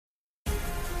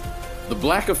The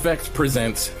Black Effect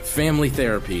presents Family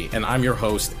Therapy, and I'm your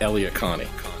host, Elliot Connie.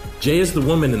 Jay is the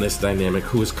woman in this dynamic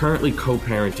who is currently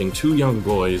co-parenting 2 young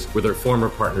boys with her former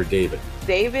partner, David.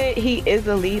 David, he is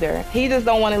a leader. He just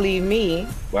don't want to leave me.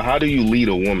 But how do you lead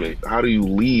a woman? How do you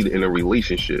lead in a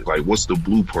relationship? Like, what's the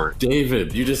blueprint?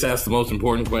 David, you just asked the most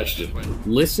important question.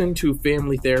 Listen to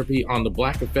Family Therapy on the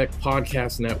Black Effect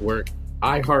Podcast Network,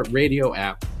 iHeartRadio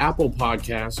app, Apple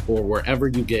Podcasts, or wherever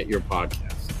you get your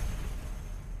podcasts.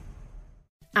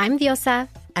 I'm Diosa.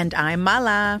 And I'm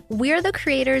Mala. We're the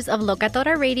creators of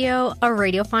Locatora Radio, a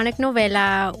radiophonic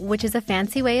novela, which is a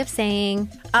fancy way of saying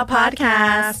a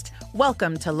podcast.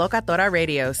 Welcome to Locatora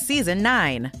Radio Season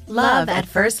 9. Love at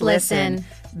First Listen.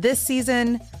 This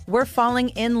season, we're falling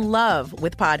in love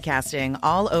with podcasting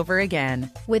all over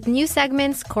again. With new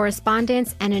segments,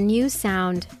 correspondence, and a new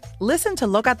sound. Listen to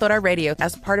Locatora Radio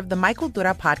as part of the My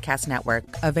Cultura Podcast Network.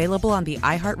 Available on the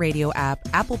iHeartRadio app,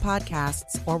 Apple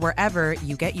Podcasts, or wherever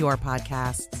you get your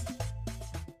podcasts.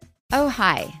 Oh,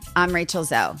 hi, I'm Rachel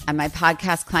Zoe, and my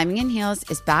podcast, Climbing in Heels,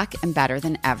 is back and better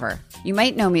than ever. You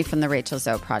might know me from the Rachel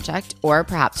Zoe Project, or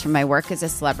perhaps from my work as a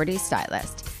celebrity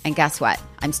stylist. And guess what?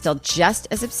 I'm still just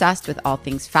as obsessed with all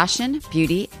things fashion,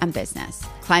 beauty, and business.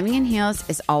 Climbing in Heels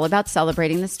is all about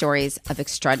celebrating the stories of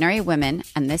extraordinary women,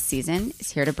 and this season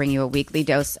is here to bring you a weekly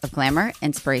dose of glamour,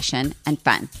 inspiration, and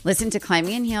fun. Listen to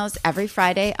Climbing in Heels every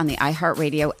Friday on the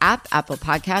iHeartRadio app, Apple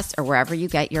Podcasts, or wherever you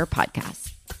get your podcasts.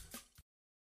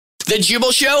 The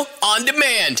Jubal Show on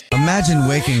demand. Imagine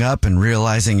waking up and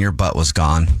realizing your butt was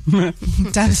gone.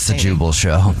 It's the Jubal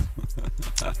Show.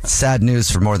 Sad news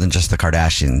for more than just the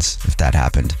Kardashians, if that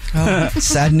happened.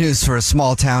 Sad news for a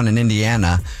small town in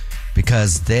Indiana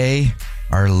because they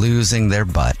are losing their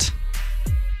butt.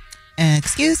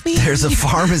 Excuse me? There's a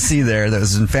pharmacy there that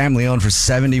was family owned for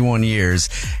 71 years,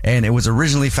 and it was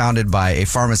originally founded by a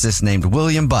pharmacist named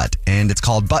William Butt, and it's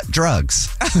called Butt Drugs.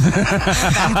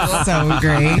 That's so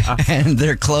great. And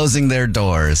they're closing their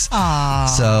doors. Aww.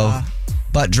 So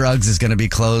Butt Drugs is going to be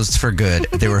closed for good.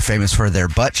 They were famous for their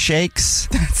butt shakes.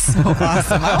 That's so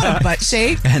awesome. I want a butt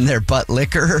shake. And their butt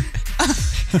liquor.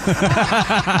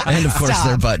 And of course,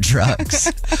 their butt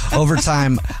drugs. Over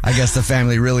time, I guess the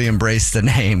family really embraced the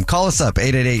name. Call us up,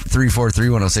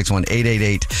 888-343-1061,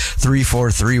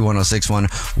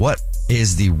 888-343-1061. What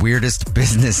is the weirdest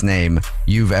business name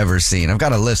you've ever seen? I've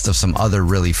got a list of some other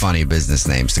really funny business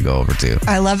names to go over to.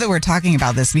 I love that we're talking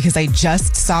about this because I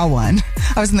just saw one.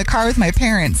 I was in the car with my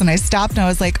parents and I stopped and I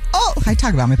was like, oh, I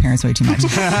talk about my parents way too much.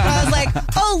 I was like,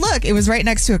 oh, look, it was right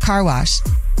next to a car wash.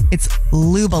 It's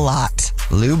Lube-A-Lot.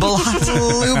 Lube-A-Lot?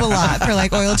 Lube-A-Lot for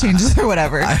like oil changes or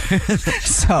whatever.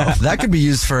 So that could be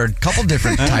used for a couple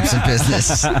different types of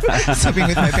business. So being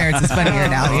with my parents is funnier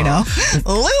now, you know?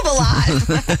 Lube-A-Lot.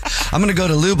 I'm going to go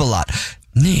to Lube-A-Lot.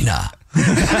 Nina. We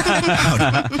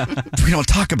don't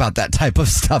talk about that type of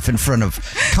stuff in front of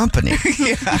company.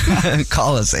 Yeah.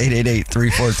 Call us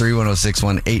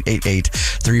 888-343-1061,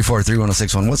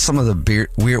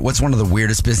 888-343-1061. What's one of the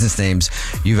weirdest business names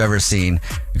you've ever seen?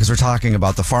 Because we're talking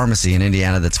about the pharmacy in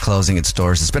Indiana that's closing its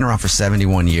doors. It's been around for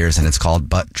 71 years and it's called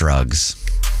Butt Drugs.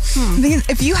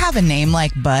 If you have a name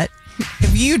like Butt,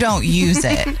 if you don't use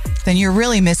it, then you're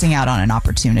really missing out on an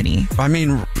opportunity. I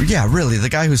mean, yeah, really. The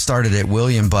guy who started it,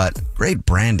 William Butt, great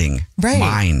branding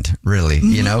mind, really,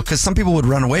 you know, because some people would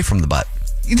run away from the butt.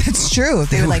 That's true.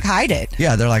 They would like hide it.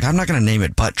 Yeah, they're like, I'm not going to name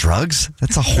it Butt Drugs.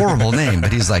 That's a horrible name.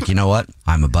 But he's like, you know what?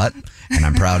 I'm a butt and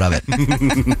I'm proud of it.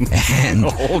 And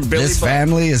this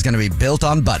family is going to be built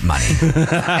on butt money.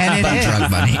 And butt drug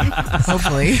money.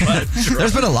 Hopefully.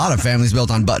 There's been a lot of families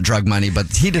built on butt drug money, but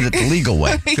he did it the legal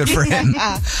way. Good for him.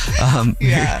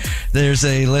 There's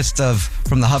a list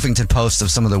from the Huffington Post of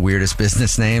some of the weirdest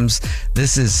business names.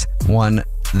 This is one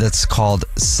that's called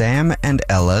Sam and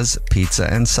Ella's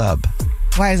Pizza and Sub.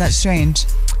 Why is that strange?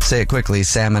 Say it quickly,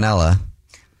 salmonella.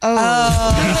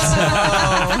 Oh.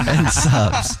 And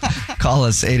subs. Call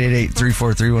us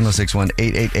 888-343-1061,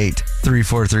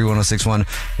 888-343-1061.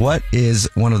 What is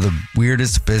one of the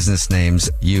weirdest business names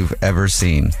you've ever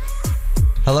seen?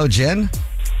 Hello, Jen?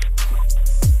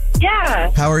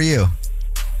 Yeah. How are you?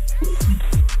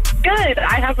 Good.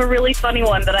 I have a really funny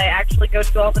one that I actually go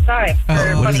to all the time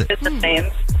for funny business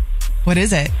names. What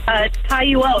is it? Tie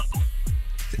you up.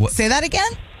 What? Say that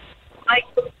again? Like,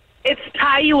 it's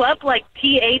tie you up, like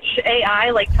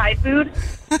THAI, like Thai food.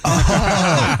 Oh.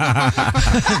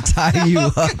 Tie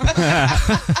you up.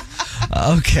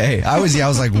 Okay. I was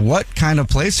like, what kind of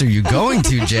place are you going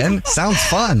to, Jen? Sounds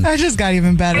fun. That just got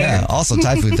even better. Yeah. Also,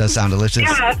 Thai food does sound delicious.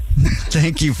 Yeah.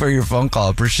 Thank you for your phone call.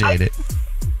 Appreciate it.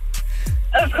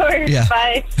 Of course. Yeah.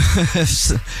 Bye.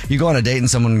 You go on a date and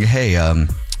someone, hey,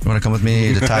 You want to come with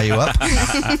me to tie you up?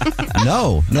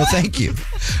 No, thank you.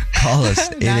 Call us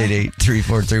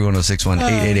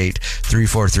 888-343-1061,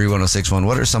 888-343-1061.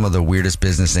 What are some of the weirdest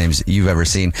business names you've ever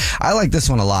seen? I like this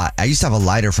one a lot. I used to have a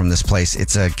lighter from this place.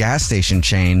 It's a gas station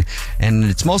chain, and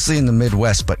it's mostly in the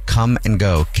Midwest, but Come and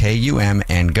Go, K-U-M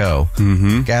and Go,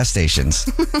 gas stations.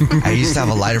 I used to have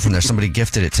a lighter from there. Somebody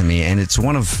gifted it to me, and it's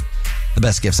one of the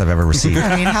best gifts I've ever received.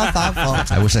 I mean, how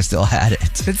thoughtful. I wish I still had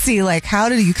it. But see, like, how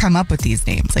did you come up with these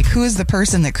names? Like, who is the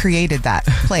person that created that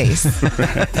place?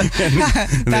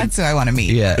 That's who I want to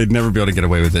meet. Yeah. They'd never be able to get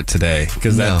away with it today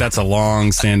because that's a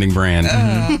long-standing brand.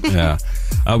 Yeah.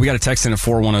 We got a text in at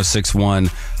 41061.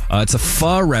 It's a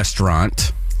pho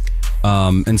restaurant.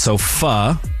 And so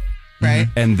pho. Right.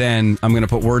 And then I'm going to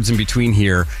put words in between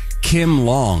here. Kim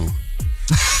Long.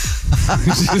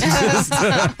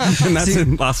 And that's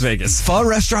in Las Vegas. Pho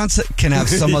restaurants can have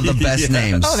some of the best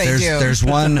names. Oh, they do. There's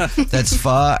one that's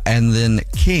pho and then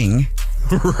King.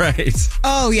 Right.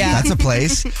 Oh, yeah. That's a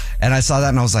place. And I saw that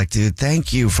and I was like, dude,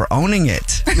 thank you for owning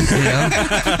it. You know?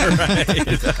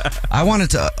 Right. I wanted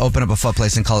to open up a pho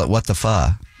place and call it What the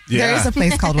Pho. Yeah. There is a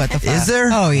place called What the Pho. Is there?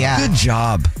 Oh, yeah. Good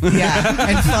job. Yeah.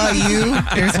 And Pho You,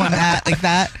 there's one like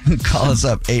that. Call us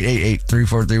up,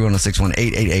 888-343-1061,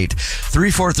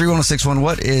 888-343-1061.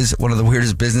 What is one of the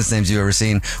weirdest business names you've ever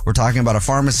seen? We're talking about a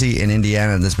pharmacy in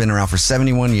Indiana that's been around for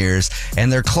 71 years,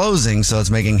 and they're closing, so it's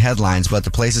making headlines, but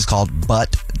the place is called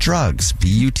Butt Drugs,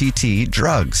 B-U-T-T,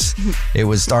 Drugs. It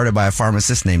was started by a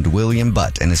pharmacist named William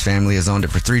Butt, and his family has owned it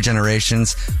for 3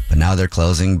 generations, but now they're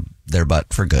closing their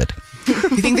butt for good.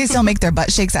 You think they still make their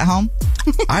butt shakes at home?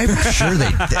 I'm sure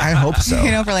I hope so.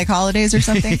 You know, for like holidays or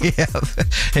something? Yeah.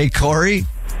 Hey, Corey?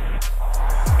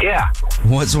 Yeah.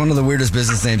 What's one of the weirdest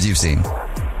business names you've seen?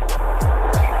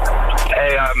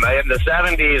 Hey, in the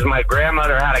 70s, my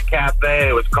grandmother had a cafe.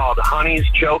 It was called Honey's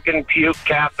Choke and Puke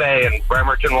Cafe in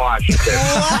Bremerton, Washington.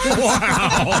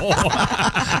 Wow.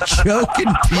 Choke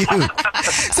and puke.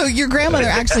 So your grandmother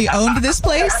actually owned this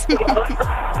place?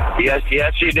 Yes,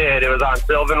 she did. It was on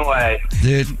Sylvan Way.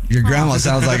 Dude, your grandma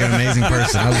sounds like an amazing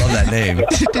person. I love that name.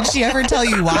 Did she ever tell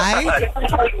you why?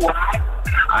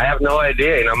 I have no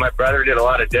idea. You know, my brother did a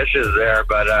lot of dishes there,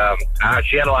 but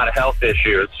she had a lot of health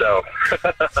issues, so.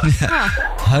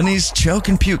 Honey's Choke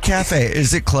and Puke Cafe.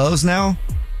 Is it closed now?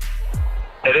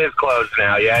 It is closed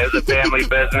now. Yeah, it was a family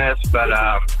business, but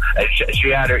she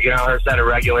had her set of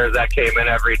regulars that came in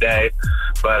every day.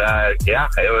 But yeah,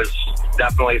 it was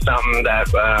definitely something that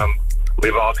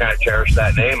we've all kind of cherished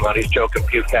that name, Honey's Choke and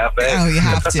Puke Cafe. Oh, you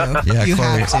have to. Yeah, you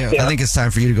Corey, have to. I think it's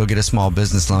time for you to go get a small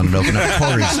business loan and open up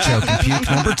Corey's Choke and Puke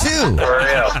number 2. For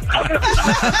real.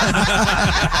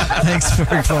 Thanks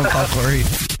for your phone call, Corey.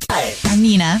 I'm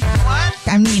Nina.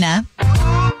 I'm Nina.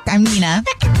 I'm Nina.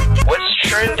 What's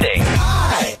trending?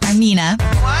 I'm Nina.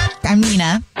 I'm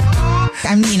Nina.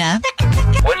 I'm Nina.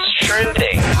 What's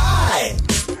trending?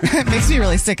 It makes me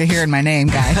really sick of hearing my name,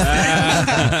 guys.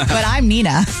 But I'm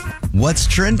Nina. What's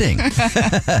trending?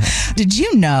 Did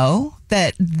you know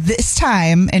that this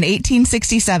time in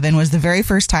 1867 was the very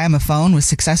first time a phone was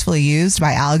successfully used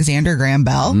by Alexander Graham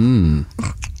Bell?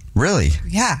 Really?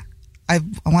 Yeah. I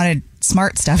wanted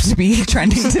smart stuff to be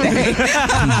trending today.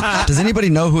 Does anybody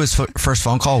know who his first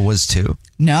phone call was to?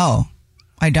 No,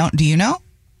 I don't. Do you know?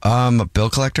 A bill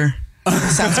collector?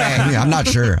 Sounds right. Yeah, I'm not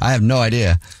sure. I have no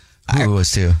idea who it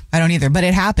was to. I don't either, but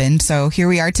it happened. So here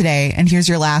we are today, and here's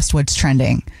your last what's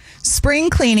trending. Spring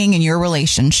cleaning in your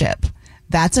relationship.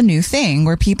 That's a new thing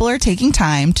where people are taking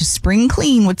time to spring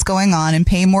clean what's going on and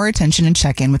pay more attention and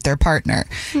check in with their partner.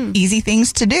 Easy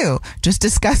things to do. Just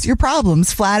discuss your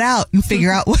problems flat out and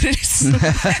figure out what it is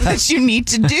that you need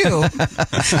to do.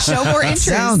 Show more interest.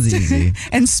 Sounds easy.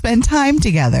 And spend time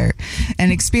together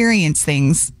and experience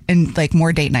things and like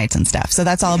more date nights and stuff. So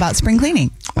that's all about spring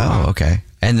cleaning. Oh, okay.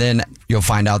 And then you'll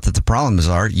find out that the problems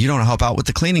are you don't help out with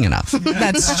the cleaning enough.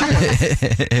 That's true.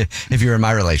 If you're in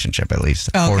my relationship, at least.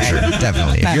 Okay. For sure.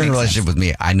 Definitely. That If you're in a makes relationship with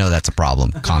me, I know that's a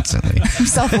problem constantly. I'm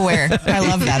self-aware. I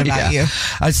love that about you.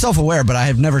 I'm self-aware, but I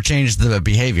have never changed the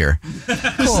behavior.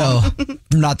 Cool. So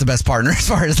I'm not the best partner as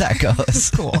far as that goes.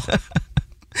 Cool.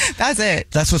 That's it.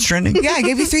 That's what's trending? Yeah, I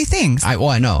gave you 3 things.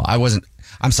 I know.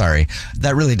 I'm sorry.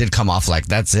 That really did come off like,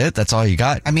 that's it? That's all you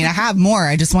got? I mean, I have more.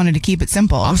 I just wanted to keep it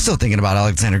simple. I'm still thinking about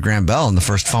Alexander Graham Bell and the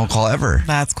first phone call ever.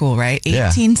 That's cool, right? Yeah.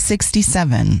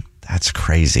 1867. That's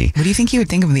crazy. What do you think you would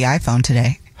think of the iPhone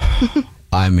today?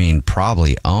 I mean,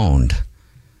 probably owned.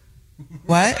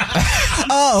 What?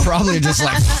 Oh. Probably just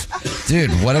like,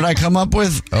 dude, what did I come up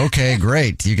with? Okay,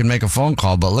 great. You can make a phone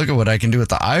call, but look at what I can do with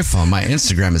the iPhone. My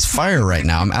Instagram is fire right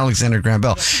now. I'm Alexander Graham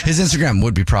Bell. His Instagram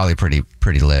would be probably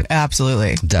pretty lit.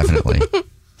 Absolutely. Definitely.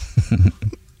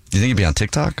 Do you think he'd be on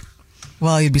TikTok?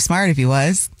 Well, he'd be smart if he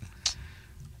was.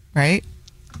 Right?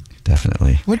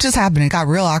 Definitely. What just happened? It got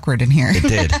real awkward in here. It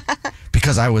did.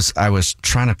 Because I was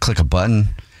trying to click a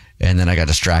button, and then I got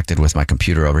distracted with my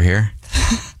computer over here.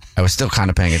 I was still kind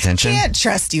of paying attention. Can't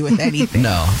trust you with anything.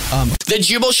 No. The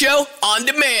Jubal Show on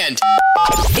demand.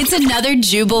 It's another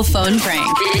Jubal phone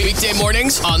prank. Weekday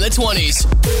mornings on the 20s.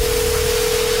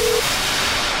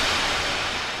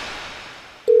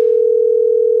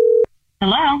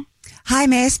 Hello. Hi,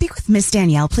 may I speak with Miss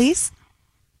Danielle, please?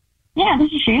 Yeah,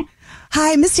 this is she.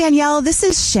 Hi, Miss Danielle. This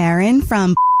is Sharon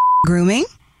from Grooming.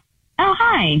 Oh,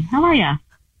 hi. How are you?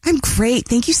 I'm great.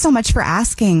 Thank you so much for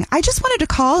asking. I just wanted to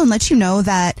call and let you know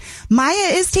that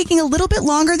Maya is taking a little bit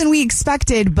longer than we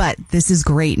expected, but this is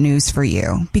great news for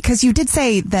you because you did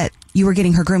say that you were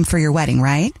getting her groomed for your wedding,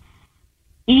 right?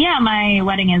 Yeah, my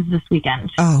wedding is this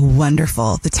weekend. Oh,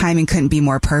 wonderful. The timing couldn't be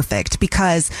more perfect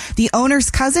because the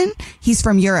owner's cousin, he's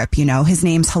from Europe, you know. His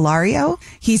name's Hilario.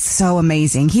 He's so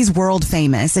amazing. He's world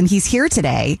famous and he's here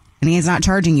today. And he is not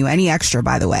charging you any extra,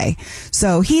 by the way.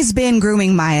 So he's been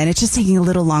grooming Maya, and it's just taking a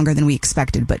little longer than we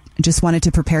expected, but just wanted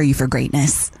to prepare you for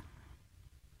greatness.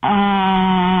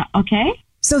 Okay.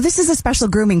 So this is a special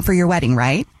grooming for your wedding,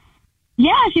 right?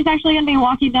 Yeah, she's actually going to be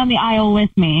walking down the aisle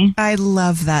with me. I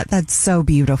love that. That's so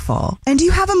beautiful. And do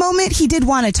you have a moment? He did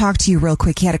want to talk to you real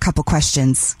quick. He had a couple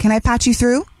questions. Can I patch you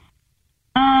through?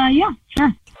 Yeah,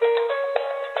 sure.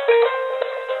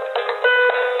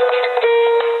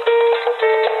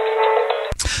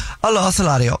 Hello,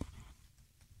 Hilario.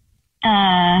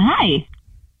 Hi.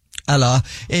 Hello.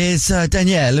 It's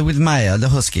Danielle with Maya, the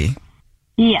husky.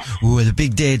 Yes. Ooh, the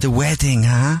big day at the wedding,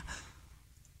 huh?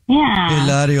 Yeah.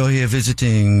 Hilario here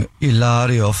visiting.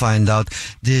 Hilario find out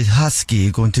the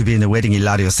husky going to be in the wedding.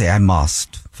 Hilario say, I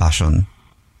must. Fashion.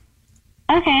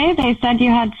 Okay, they said you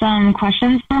had some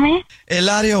questions for me.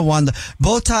 Hilario wonder,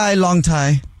 bow tie, long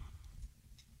tie?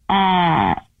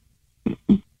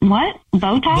 What?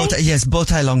 Bow tie? Yes, bow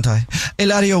tie, long tie.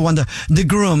 Hilario wonder, the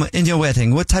groom in your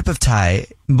wedding, what type of tie?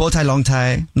 Bow tie, long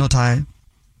tie, no tie?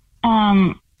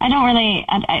 I don't really,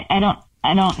 I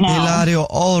don't know. Hilario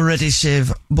already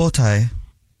shave bow tie.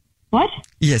 What?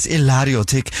 Yes, Hilario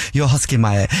take your husky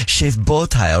Maya, shave bow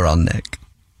tie around neck.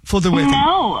 For the wedding.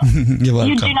 No. You're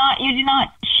welcome. You do not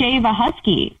shave a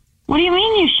husky. What do you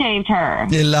mean you shaved her?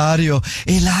 Hilario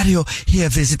here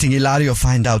visiting. Hilario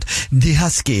find out the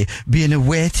husky being a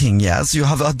wedding. Yes, you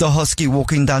have the husky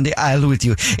walking down the aisle with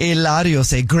you. Hilario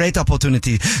say great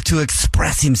opportunity to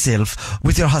express himself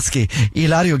with your husky.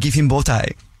 Hilario give him bow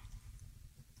tie.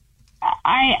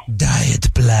 Dye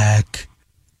it black.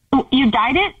 You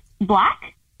dyed it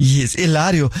black? Yes,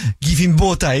 Hilario give him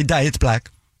bow tie. Dye it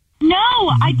black. No,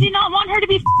 I did not want her to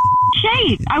be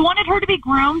shaved. I wanted her to be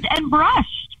groomed and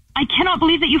brushed. I cannot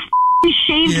believe that you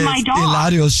shaved my dog.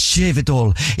 Hilario shave it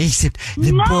all except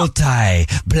the bow tie,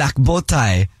 black bow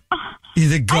tie,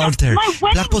 the garter,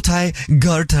 black bow tie,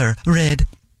 garter, red.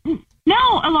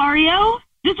 No, Hilario,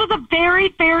 this was a very,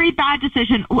 very bad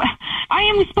decision. I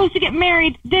am supposed to get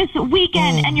married this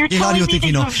weekend, and you're telling me that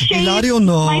you have shaved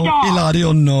my dog.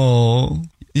 Hilario, no.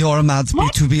 Your man's be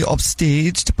to be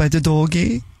upstaged by the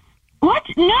doggy. What?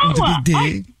 No.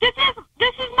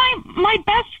 This is my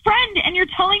best friend, and you're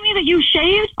telling me that you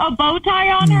shaved a bow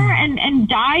tie on her and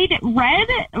dyed red,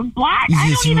 black? Yes,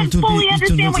 I don't even fully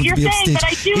understand what you're saying, but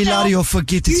I do know. Hilario,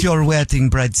 forget it's your wedding,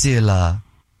 Bridezilla.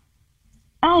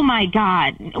 Oh my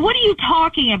God! What are you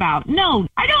talking about? No,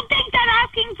 I don't think that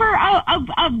asking for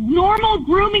a normal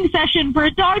grooming session for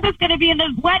a dog that's going to be in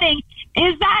the wedding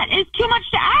is too much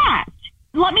to ask.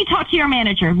 Let me talk to your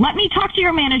manager.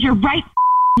 Right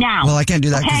now. Well, I can't do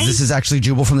that because this is actually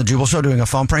Jubal from the Jubal Show doing a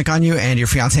phone prank on you, and your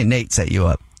fiance Nate set you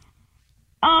up.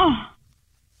 Oh.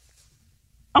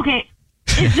 Okay.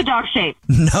 Is the dog shaved?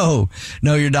 No,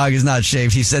 your dog is not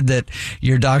shaved. He said that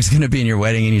your dog's going to be in your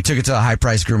wedding, and you took it to a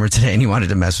high-priced groomer today, and he wanted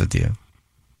to mess with you.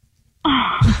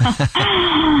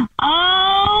 Oh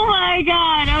my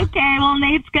God. Okay, well,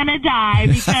 Nate's going to die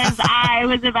because I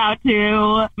was about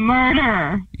to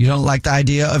murder. You don't like the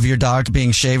idea of your dog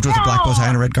being shaved with a black bow tie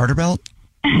and a red garter belt?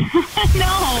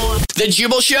 No. The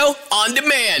Jubal Show on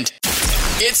demand.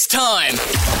 It's time.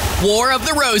 War of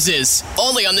the Roses.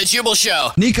 Only on The Jubal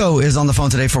Show. Nico is on the phone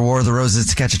today for War of the Roses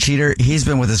to catch a cheater. He's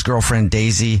been with his girlfriend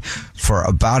Daisy for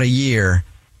about a year,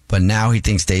 but now he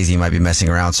thinks Daisy might be messing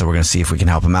around, so we're going to see if we can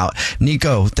help him out.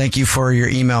 Nico, thank you for your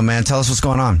email, man. Tell us what's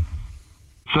going on.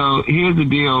 So here's the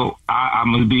deal.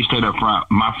 I'm going to be straight up front.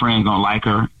 My friends don't like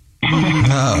her.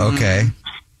 Oh, okay.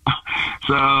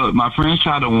 So my friends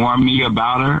tried to warn me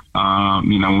about her.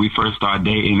 When we first started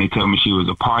dating, they told me she was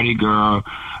a party girl,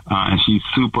 and she's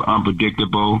super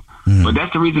unpredictable. But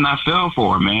that's the reason I fell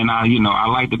for her, man. I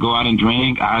like to go out and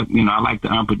drink. I like the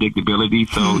unpredictability.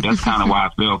 So that's kind of why I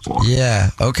fell for her. Yeah.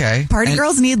 Okay. Party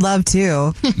girls need love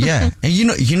too. Yeah. And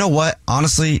you know what?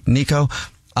 Honestly, Nico,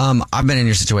 I've been in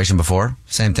your situation before.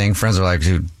 Same thing. Friends are like,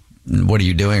 dude, what are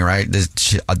you doing? Right?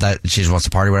 She just wants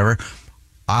to party, whatever.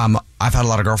 I've had a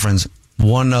lot of girlfriends.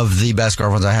 One of the best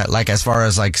girlfriends I had, like as far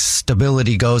as like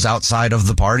stability goes outside of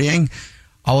the partying,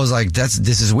 I was like, this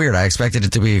is weird. I expected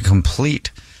it to be a complete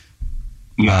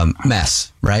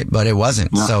mess, right? But it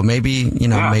wasn't. Yeah. So maybe,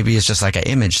 maybe it's just like an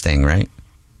image thing, right?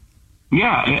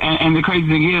 Yeah, and the crazy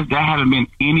thing is there haven't been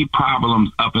any problems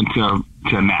up until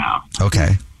now.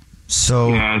 Okay.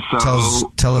 So,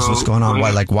 tell us what's going on.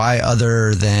 Why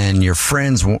other than your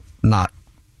friends not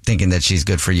thinking that she's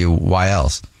good for you, why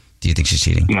else do you think she's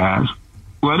cheating? Yeah.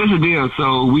 Well, this is the deal.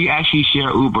 So we actually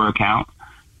share Uber account,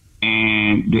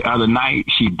 and the other night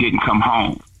she didn't come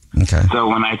home. Okay. So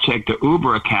when I checked the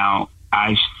Uber account,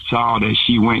 I saw that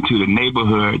she went to the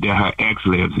neighborhood that her ex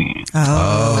lives in.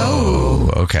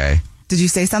 Oh, okay. Did you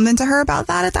say something to her about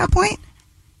that at that point?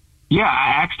 Yeah,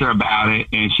 I asked her about it,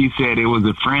 and she said it was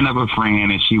a friend of a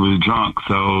friend, and she was drunk,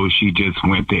 so she just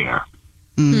went there.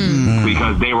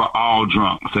 Because they were all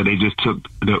drunk, so they just took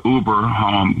the Uber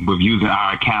home with using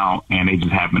our account, and they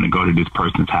just happened to go to this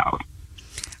person's house.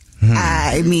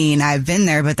 I mean, I've been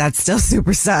there, but that's still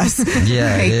super sus.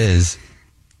 Yeah, it is.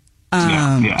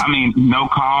 Yeah. I mean, no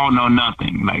call, no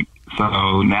nothing.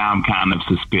 So now I'm kind of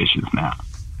suspicious now.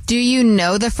 Do you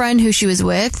know the friend who she was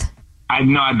with? I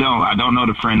don't. I don't know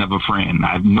the friend of a friend.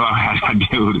 I have no idea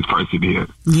who this person is.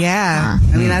 Yeah.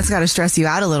 I mean, that's got to stress you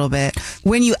out a little bit.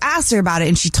 When you asked her about it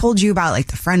and she told you about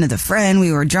the friend of the friend,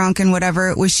 we were drunk and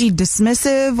whatever, was she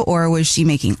dismissive or was she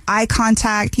making eye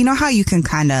contact? You know how you can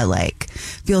kind of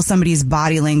feel somebody's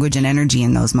body language and energy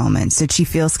in those moments. Did she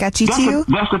feel sketchy to you?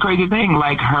 That's the crazy thing.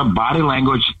 Her body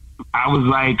language, I was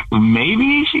like,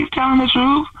 maybe she's telling the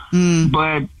truth,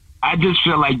 but I just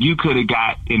feel like you could have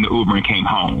got in the Uber and came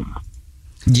home.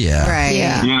 Yeah. Right.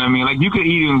 Yeah. You know what I mean? You could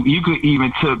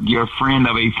even took your friend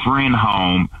of a friend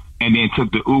home and then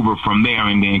took the Uber from there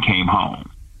and then came home.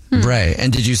 Right.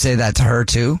 And did you say that to her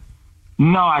too?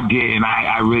 No, I didn't.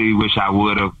 I really wish I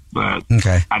would have, but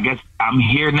I guess I'm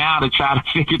here now to try to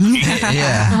figure things out.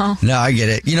 Yeah. No, I get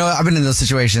it. I've been in those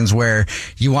situations where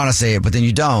you want to say it, but then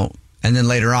you don't. And then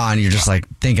later on, you're just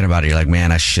thinking about it. You're like,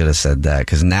 man, I should have said that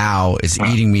because now it's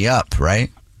eating me up, right?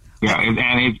 Yeah,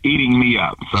 and it's eating me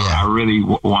up. So I really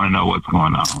want to know what's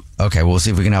going on. Okay, we'll see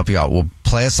if we can help you out. We'll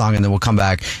play a song and then we'll come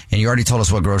back. And you already told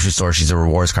us what grocery store she's a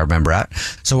rewards card member at.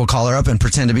 So we'll call her up and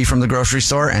pretend to be from the grocery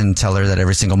store and tell her that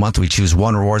every single month we choose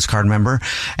one rewards card member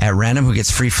at random who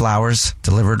gets free flowers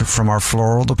delivered from our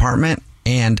floral department.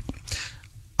 And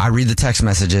I read the text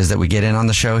messages that we get in on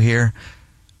the show here.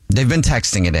 They've been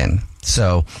texting it in.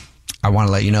 So I want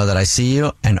to let you know that I see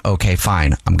you, and okay,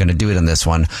 fine. I'm going to do it in this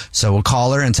one. So we'll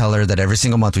call her and tell her that every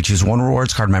single month we choose one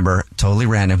rewards card member, totally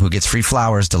random, who gets free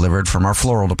flowers delivered from our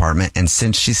floral department. And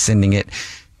since she's sending it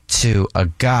to a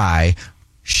guy,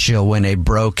 she'll win a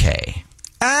brocade.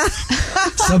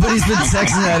 Somebody's been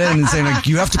texting that in and saying,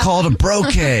 you have to call it a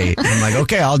brocade. I'm like,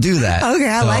 okay, I'll do that. Okay,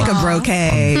 I like a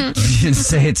brocade. You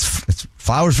say it's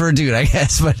flowers for a dude, I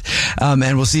guess. But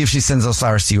and we'll see if she sends those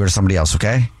flowers to you or to somebody else,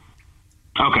 okay?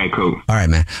 Okay, cool. All right,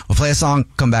 man. We'll play a song,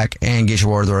 come back, and get your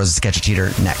War of the Roses to Catch a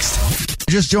Cheater next.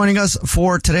 Just joining us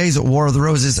for today's War of the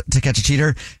Roses to Catch a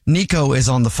Cheater, Nico is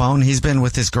on the phone. He's been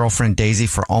with his girlfriend Daisy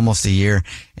for almost a year,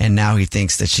 and now he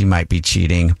thinks that she might be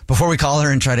cheating. Before we call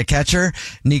her and try to catch her,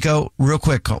 Nico, real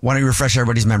quick, why don't you refresh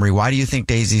everybody's memory? Why do you think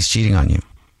Daisy's cheating on you?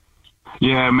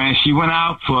 Yeah, man, she went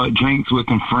out for drinks with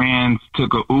some friends,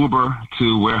 took an Uber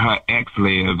to where her ex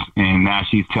lives, and now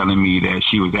she's telling me that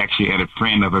she was actually at a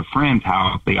friend of a friend's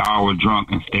house. They all were drunk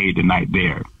and stayed the night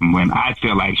there, when I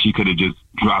feel like she could have just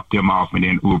dropped them off and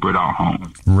then Ubered all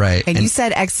home. Right. And you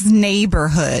said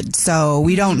ex-neighborhood, so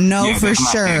we don't know for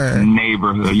sure.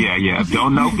 Neighborhood, yeah.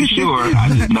 Don't know for sure. I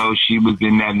just know she was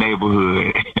in that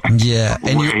neighborhood. Yeah.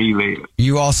 And where he lived.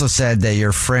 You also said that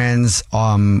your friends,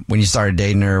 when you started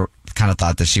dating her, kind of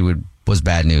thought that she was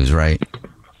bad news, right?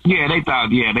 Yeah, they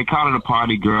called her a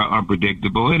party girl,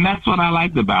 unpredictable, and that's what I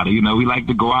liked about it. We like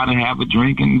to go out and have a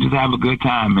drink and just have a good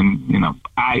time, and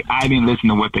I didn't listen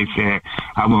to what they said.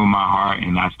 I went with my heart,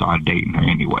 and I started dating her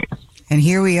anyway. And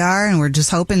here we are, and we're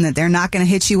just hoping that they're not going to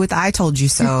hit you with "I told you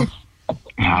so."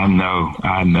 I know.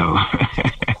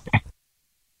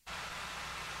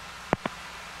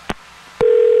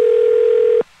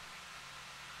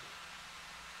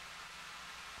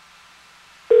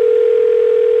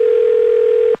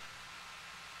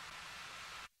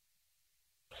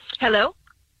 Hello?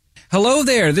 Hello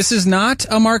there. This is not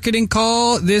a marketing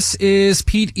call. This is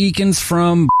Pete Eakins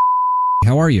from...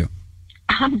 How are you?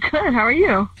 I'm good. How are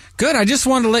you? Good. I just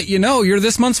wanted to let you know you're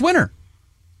this month's winner.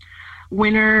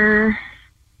 Winner...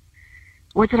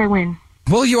 What did I win?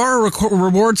 Well, you are a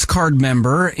rewards card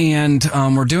member, and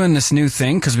we're doing this new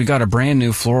thing because we got a brand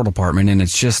new floral department, and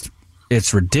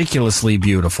it's ridiculously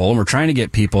beautiful. And we're trying to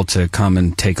get people to come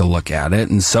and take a look at it.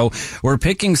 And so we're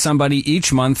picking somebody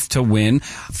each month to win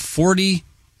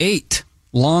 48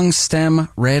 long stem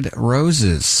red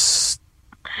roses.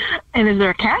 And is there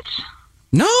a catch?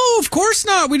 No, of course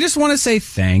not. We just want to say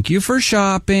thank you for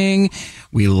shopping.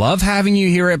 We love having you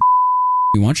here at...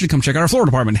 We want you to come check out our floral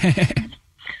department.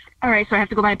 All right, so I have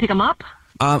to go by and pick them up?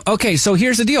 Okay, so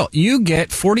here's the deal. You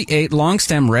get 48 long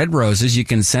stem red roses. You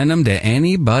can send them to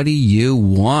anybody you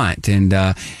want. And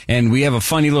we have a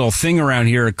funny little thing around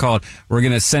here called we're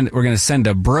gonna send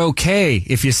a brocade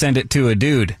if you send it to a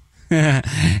dude.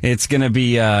 It's gonna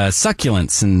be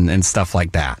succulents and stuff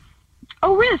like that.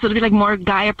 Oh, really? So it'll be like more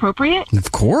guy appropriate?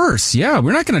 Of course, yeah.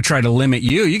 We're not going to try to limit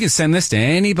you. You can send this to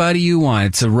anybody you want.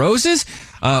 It's a roses,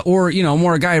 or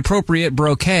more guy appropriate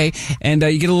brocade, and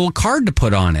you get a little card to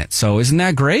put on it. So isn't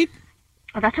that great?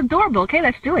 Oh, that's adorable. Okay,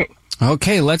 let's do it.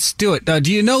 Okay, let's do it.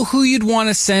 Do you know who you'd want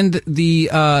to send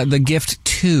the gift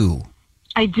to?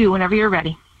 I do. Whenever you're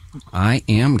ready. I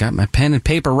am. Got my pen and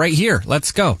paper right here.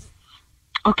 Let's go.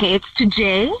 Okay, it's to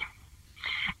Jay.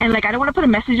 And I don't want to put a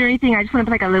message or anything. I just want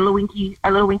to put a little winky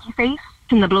face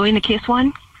from the blowing the kiss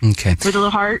one. Okay. With a little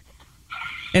heart.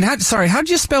 And how'd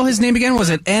you spell his name again?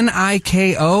 Was it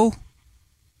Niko?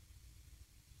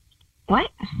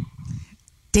 What?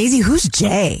 Daisy, who's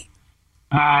Jay?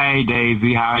 Hi,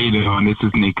 Daisy. How you doing? This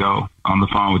is Nico on the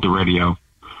phone with the radio.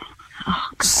 Oh,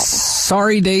 God.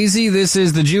 Sorry, Daisy. This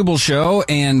is the Jubal Show,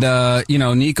 and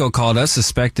Nico called us,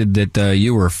 suspected that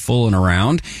you were fooling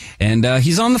around, and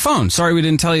he's on the phone. Sorry, we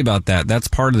didn't tell you about that. That's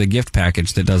part of the gift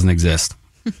package that doesn't exist.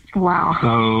 Wow.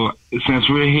 So since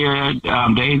we're here,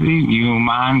 Daisy, you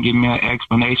mind giving me an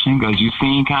explanation? Because you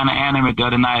seemed kind of animate the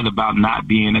other night about not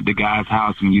being at the guy's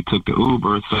house when you took the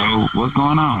Uber. So what's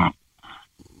going on?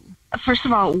 First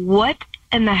of all, what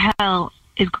in the hell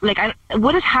is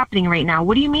what is happening right now?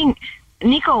 What do you mean,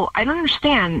 Nico? I don't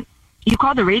understand. You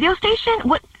called the radio station?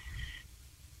 What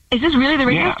is this really the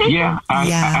radio station? Yeah,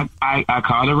 I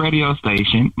called the radio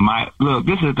station. Look,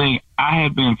 this is the thing. I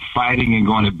have been fighting and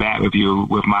going to bat with you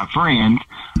with my friends,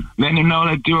 letting them know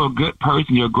that you're a good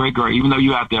person, you're a great girl, even though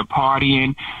you're out there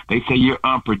partying. They say you're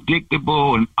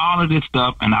unpredictable and all of this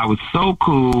stuff. And I was so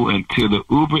cool until the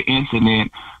Uber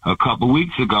incident a couple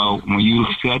weeks ago when you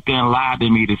sat there and lied to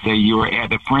me to say you were at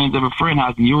the friends of a friend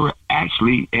house and you were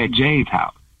actually at Jay's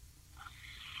house.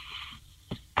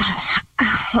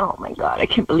 Oh my God! I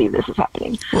can't believe this is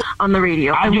happening on the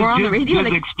radio. We're on the radio.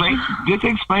 Just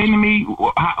explain to me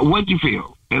what you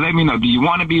feel. And let me know. Do you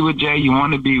want to be with Jay? You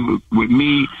want to be with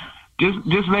me?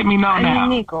 Just let me know now.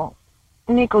 Nico,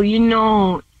 you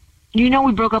know,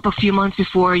 we broke up a few months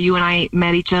before you and I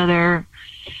met each other.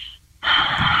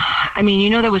 I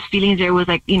mean, there was feelings there. It was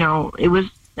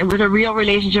it was a real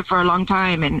relationship for a long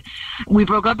time, and we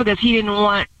broke up because he didn't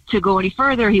want to go any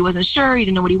further. He wasn't sure. He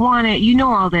didn't know what he wanted. You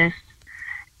know all this.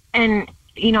 And,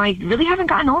 I really haven't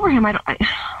gotten over him.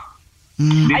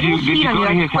 Did you go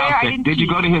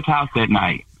to his house that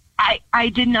night? I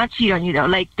did not cheat on you, though.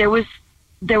 There was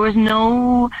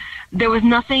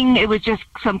nothing. It was just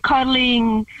some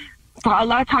cuddling, a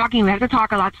lot of talking. We have to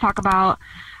talk, a lot to talk about.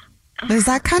 Is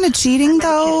that kind of cheating,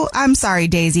 though? I'm sorry,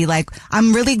 Daisy.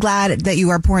 I'm really glad that you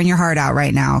are pouring your heart out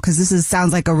right now, because this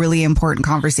sounds like a really important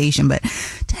conversation. But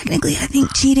technically, I think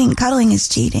cuddling is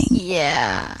cheating.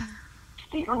 Yeah.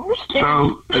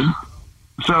 So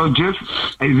just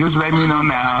let me know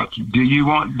now. Do you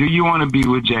want to be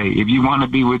with Jay? If you want to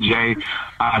be with Jay,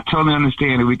 I totally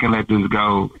understand that we can let this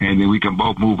go and then we can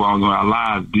both move on with our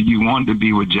lives. Do you want to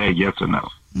be with Jay? Yes or no?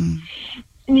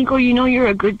 Nico, you're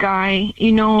a good guy.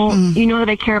 You know that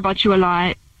I care about you a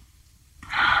lot.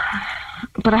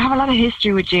 But I have a lot of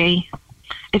history with Jay.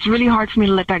 It's really hard for me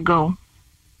to let that go. All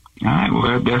right,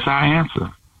 well, that's our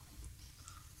answer.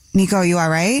 Nico, you all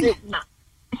right?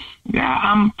 Yeah,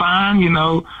 I'm fine.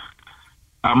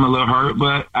 I'm a little hurt,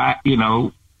 but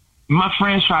my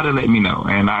friends try to let me know,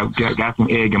 and I got some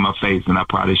egg in my face, and I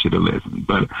probably should have listened.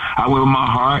 But I went with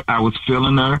my heart. I was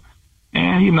feeling her,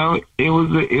 and it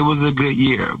was a good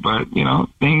year. But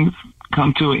things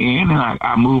come to an end, and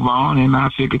I move on, and I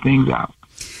figure things out.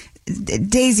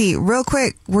 Daisy, real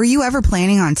quick, were you ever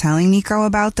planning on telling Nico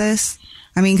about this?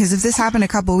 I mean, because if this happened a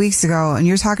couple weeks ago, and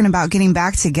you're talking about getting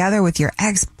back together with your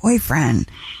ex-boyfriend,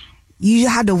 you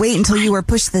had to wait until you were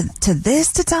pushed to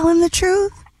this to tell him the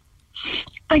truth?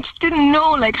 I just didn't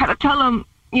know, like, how to tell him,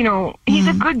 you know, he's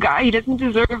a good guy. He doesn't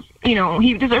deserve, you know,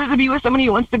 he deserves to be with somebody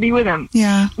who wants to be with him.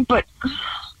 Yeah. But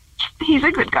he's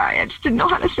a good guy. I just didn't know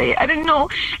how to say it. I didn't know.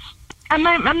 I'm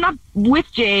not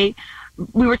with Jay.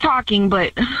 We were talking,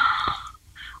 but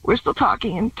we're still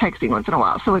talking and texting once in a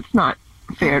while, so it's not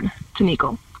fair to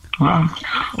Nico. Well,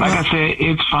 like I said,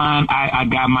 it's fine. I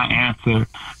got my answer.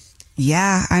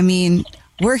 Yeah, I mean,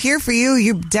 we're here for you.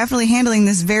 You're definitely handling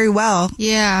this very well.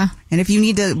 Yeah. And if you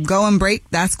need to go and break,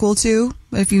 that's cool too.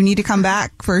 If you need to come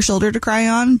back for a shoulder to cry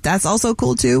on, that's also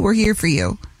cool too. We're here for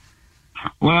you.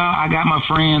 Well, I got my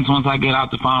friends. Once I get out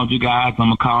the phone with you guys, I'm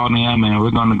going to call them, and we're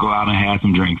going to go out and have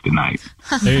some drinks tonight.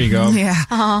 There you go.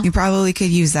 Yeah, you probably could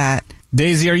use that.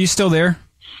 Daisy, are you still there?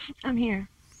 I'm here.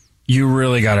 You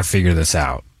really got to figure this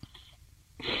out.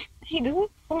 He doesn't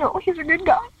know. He's a good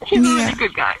guy. He's a really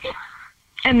good guy.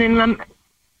 And then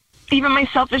even my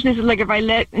selfishness is like, if I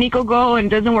let Nico go and it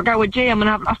doesn't work out with Jay, I'm going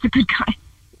to have lost a good guy.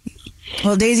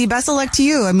 Well, Daisy, best of luck to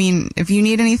you. I mean, if you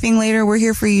need anything later, we're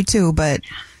here for you too, but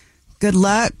good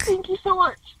luck. Thank you so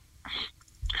much.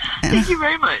 Thank you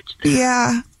very much.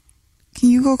 Yeah. Can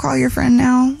you go call your friend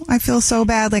now? I feel so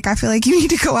bad. Like, I feel like you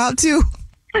need to go out too.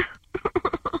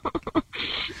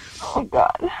 Oh,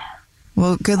 God.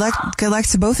 Well, good luck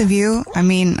to both of you. I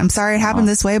mean, I'm sorry it happened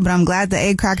this way, but I'm glad the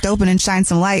egg cracked open and shined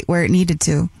some light where it needed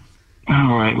to.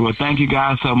 All right. Well, thank you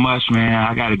guys so much, man.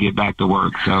 I got to get back to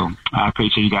work, so I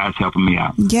appreciate you guys helping me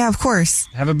out. Yeah, of course.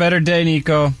 Have a better day,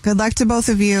 Nico. Good luck to both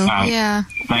of you. Yeah.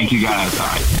 Thank you guys. All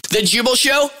right. The Jubal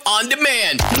Show on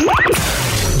demand.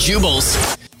 Jubal's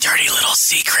dirty little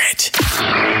secret.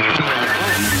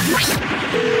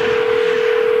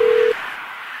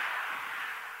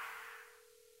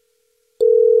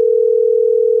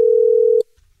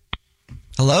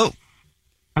 Hello?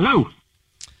 Hello.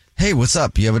 Hey, what's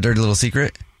up? You have a dirty little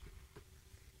secret?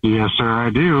 Yes, sir,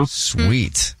 I do.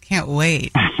 Sweet. Can't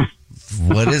wait.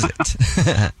 What is it?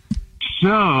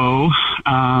 So,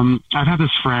 I've had this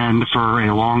friend for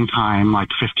a long time, like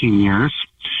 15 years,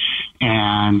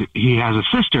 and he has a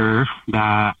sister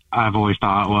that I've always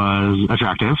thought was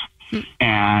attractive.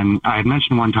 And I had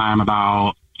mentioned one time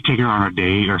about taking her on a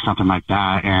date or something like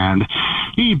that, and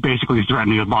he basically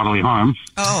threatened me with bodily harm.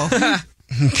 Oh.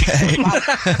 Okay.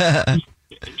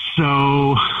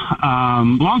 So,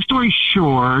 long story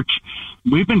short,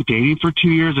 we've been dating for 2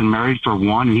 years and married for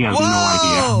 1, and he has no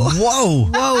idea. Whoa.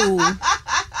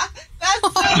 That's so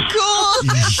cool.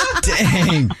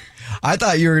 Dang. I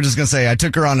thought you were just going to say, I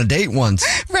took her on a date once.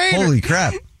 Right. Holy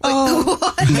crap. Oh.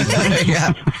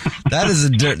 Yeah. That's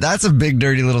a big,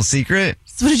 dirty little secret.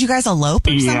 So did you guys elope or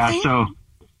something? Yeah, so,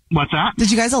 what's that?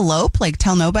 Did you guys elope? Like,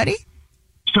 tell nobody?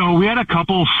 So we had a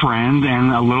couple friends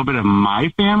and a little bit of my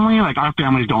family. Like, our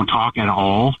families don't talk at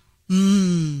all.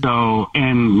 So,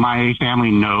 and my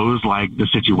family knows, like, the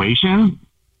situation.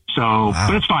 So,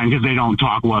 but it's fine because they don't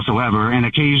talk whatsoever. And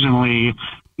occasionally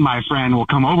my friend will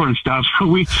come over and stuff. So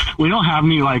we don't have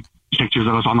any, like, pictures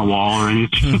of us on the wall or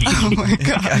anything. Oh, my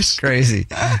gosh. That's crazy.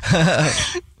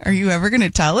 Are you ever going to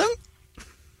tell him?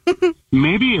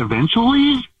 Maybe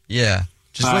eventually. Yeah.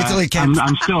 Just wait till he can.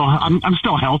 I'm still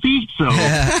healthy, so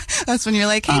Yeah. That's when you're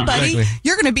like, hey, buddy, Exactly.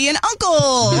 you're going to be an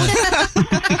uncle.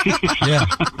 Yeah.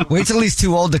 Wait till he's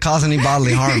too old to cause any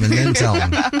bodily harm and then tell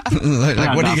him.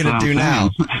 Like, what are you going to do now?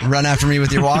 Run after me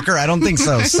with your walker? I don't think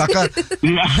so, sucker.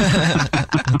 Yeah.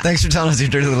 Thanks for telling us your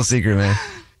dirty little secret, man.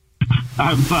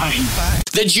 Bye.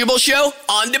 The Jubal Show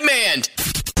on demand.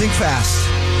 Think fast.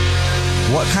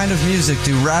 What kind of music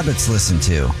do rabbits listen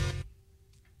to?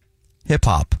 Hip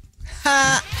hop.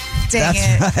 Dang That's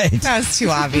it. right. That was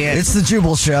too obvious. It's the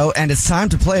Jubal Show, and it's time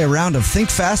to play a round of Think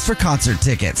Fast for concert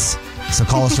tickets. So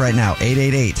call us right now,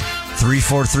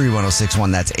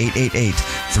 888-343-1061. That's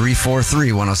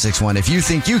 888-343-1061. If you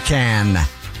think you can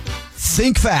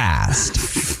think fast,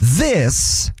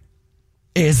 this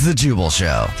is the Jubal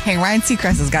Show. Hey, Ryan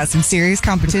Seacrest has got some serious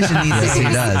competition these Yes, days.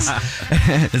 he does.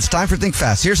 It's time for Think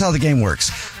Fast. Here's how the game works.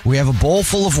 We have a bowl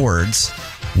full of words.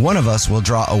 One of us will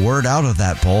draw a word out of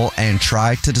that bowl and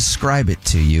try to describe it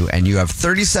to you. And you have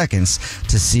 30 seconds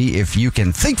to see if you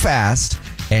can think fast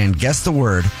and guess the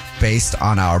word based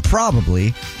on our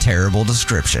probably terrible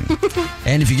description.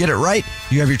 And if you get it right,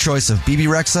 you have your choice of BB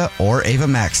Rexa or Ava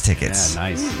Max tickets. Yeah,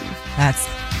 nice. That's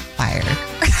fire.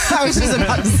 I was just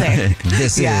about to say.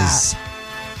 This Yeah. is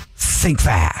Think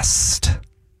Fast.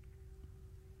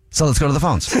 So let's go to the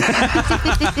phones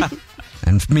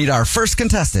and meet our first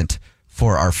contestant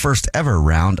for our first ever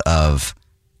round of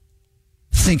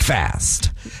Think Fast.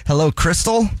 Hello,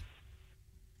 Crystal.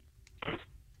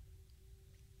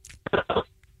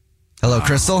 Hello,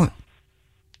 Crystal.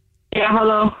 Yeah,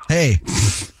 hello. Hey,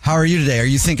 how How are you today? Are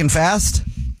you thinking fast?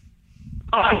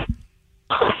 Okay,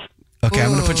 I'm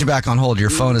going to put you back on hold. Your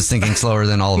phone is thinking slower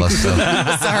than all of us. So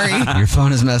Sorry. your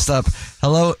phone is messed up.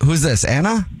 Hello, who's this?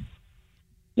 Anna?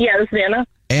 Yeah, this is Anna.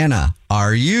 Anna,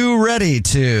 are you ready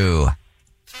to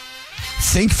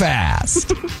think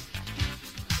fast?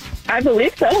 I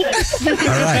believe so. All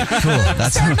right, cool.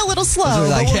 That's Starting a little slow,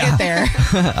 but we'll get there.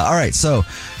 All right, so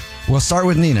we'll start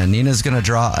with Nina. Nina's going to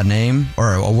draw a name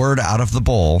or a word out of the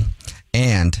bowl,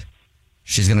 and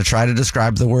she's going to try to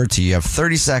describe the word to you. You have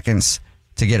 30 seconds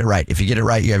to get it right. If you get it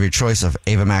right, you have your choice of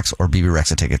Ava Max or BB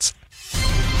Rexa tickets.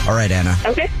 All right, Anna.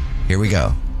 Okay. Here we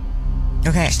go.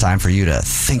 Okay. It's time for you to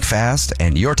think fast,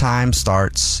 and your time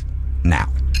starts now.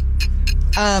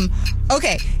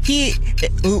 Okay.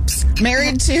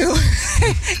 Married to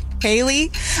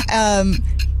Haley.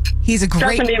 He's a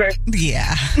great. Justin Bieber.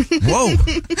 Yeah. Whoa.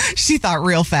 She thought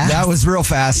real fast. That was real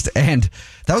fast, and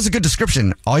that was a good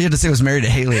description. All you had to say was married to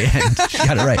Haley, and she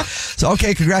got it right. So,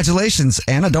 okay, congratulations,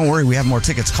 Anna. Don't worry, we have more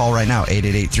tickets. Call right now,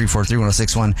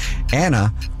 888-343-1061.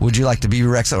 Anna, would you like the BB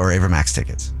Rexa or Ava Max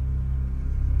tickets?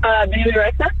 BB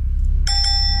Rexa?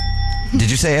 Did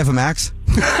you say Ava Max?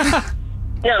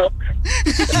 No.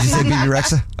 Did you say BB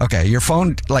Rexa? Okay, your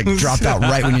phone dropped out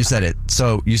right when you said it.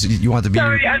 So you want the BB?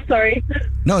 Sorry, I'm sorry.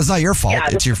 No, it's not your fault. Yeah.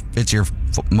 It's your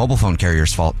mobile phone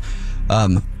carrier's fault.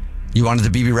 You wanted the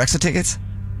BB Rexa tickets?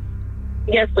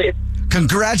 Yes, please.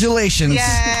 Congratulations,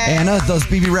 Anna. Those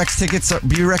BB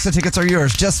Rexa tickets are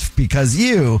yours just because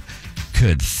you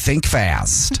could think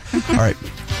fast. All right,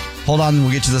 hold on.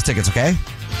 We'll get you those tickets. Okay.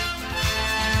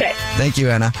 Okay. Thank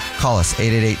you, Anna. Call us,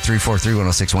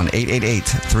 888-343-1061,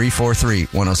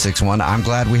 888-343-1061. I'm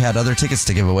glad we had other tickets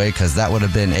to give away because that would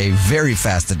have been a very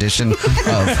fast edition of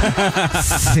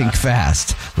Think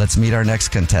Fast. Let's meet our next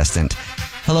contestant.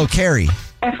 Hello, Carrie.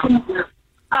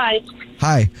 Hi.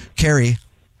 Hi, Carrie.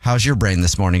 How's your brain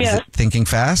this morning? Yes. Is it thinking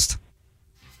fast?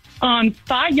 Fire.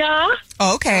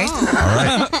 Oh, okay. All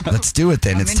right, let's do it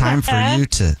then. It's time for you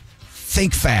to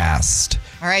think fast.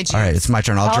 All right, All right, it's my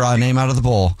turn. I'll draw a name out of the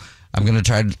bowl. I'm going to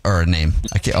try a name,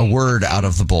 a word out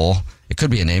of the bowl. It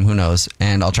could be a name, who knows?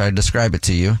 And I'll try to describe it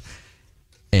to you.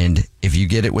 And if you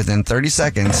get it within 30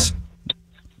 seconds,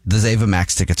 the Ava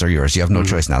Max tickets are yours. You have no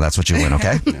choice now. That's what you win,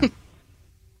 okay?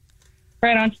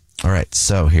 Right on. All right,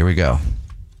 so here we go.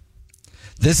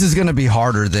 This is going to be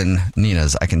harder than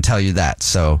Nina's, I can tell you that.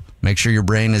 So make sure your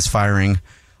brain is firing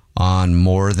on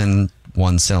more than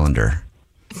one cylinder.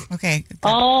 Okay.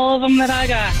 All of them that I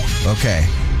got. Okay.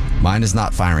 Mine is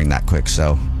not firing that quick,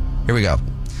 so here we go.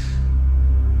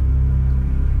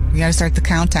 We got to start the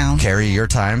countdown. Carrie, your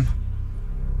time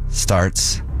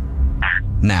starts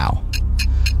now.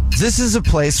 This is a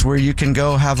place where you can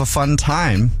go have a fun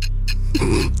time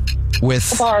with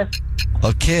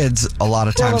kids. A lot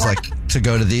of times like to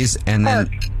go to these, and then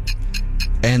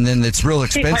it's real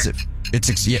expensive. It's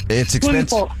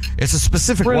expensive. It's a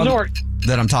specific resort one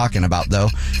that I'm talking about, though,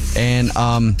 and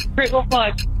Great Wolf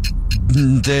Lodge.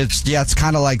 It's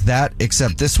kind of like that,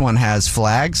 except this one has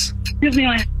flags.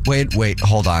 Disneyland. Wait,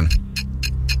 hold on.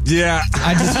 Yeah,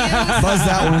 I just buzzed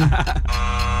that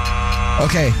one.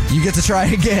 Okay, you get to try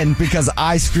again because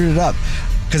I screwed it up.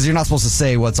 Because you're not supposed to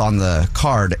say what's on the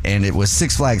card, and it was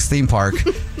Six Flags theme park.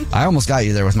 I almost got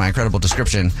you there with my incredible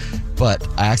description, but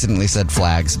I accidentally said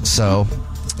flags. So,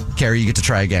 Carrie, you get to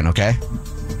try again, okay?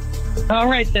 All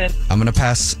right then. I'm gonna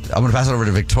pass it over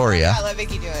to Victoria. Yeah, let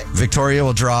Vicky do it. Victoria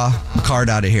will draw a card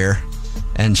out of here,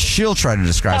 and she'll try to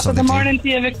describe Top of the something morning to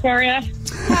you, Victoria.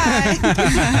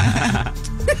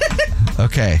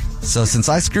 Okay, so since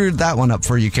I screwed that one up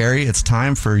for you, Carrie, it's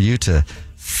time for you to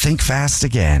think fast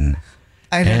again.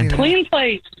 Clean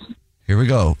plate. Here we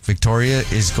go. Victoria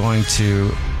is going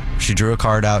to. She drew a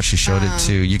card out. She showed it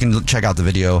to. You can check out the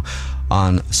video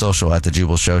on social at the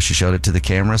Jubal Show. She showed it to the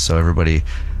camera so everybody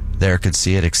there could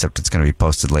see it, except it's going to be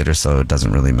posted later, so it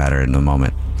doesn't really matter in the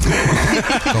moment.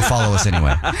 Go follow us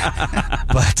anyway.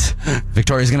 But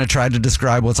Victoria's going to try to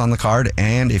describe what's on the card,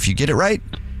 and if you get it right,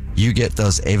 you get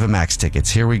those Ava Max tickets.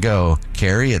 Here we go.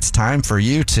 Carrie, it's time for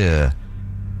you to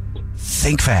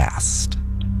think fast.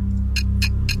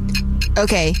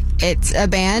 Okay, it's a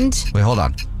band. Wait, hold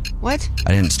on. What?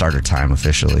 I didn't start her time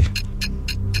officially.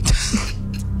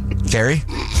 Carrie?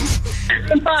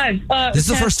 Fine. This is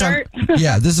the first time.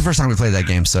 Yeah, this is the first time we played that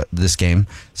game. So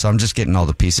I'm just getting all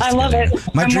the pieces I together. love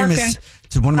it. My I'm dream working. is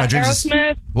one of my dreams is.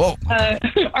 Aerosmith. Whoa.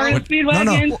 Art Speedwagon.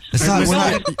 No, it's not.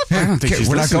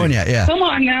 We're not going yet. Yeah. Come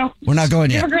on now. We're not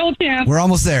going yet. Give a girl a chance. We're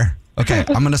almost there. Okay,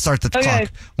 I'm going to start the Okay.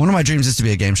 clock. One of my dreams is to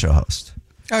be a game show host.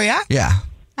 Oh, yeah? Yeah.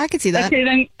 I could see that. Okay,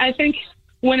 then I think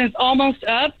when it's almost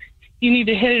up, you need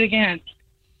to hit it again.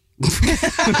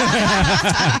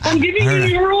 I'm giving you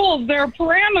the rules. There are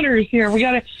parameters here. We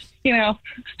got to,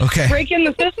 Okay. break in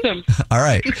the system. All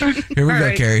right. Here we All go,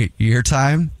 right. Carrie. Your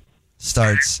time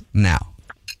starts now.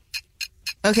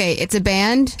 Okay, it's a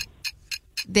band.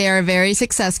 They are very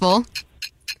successful.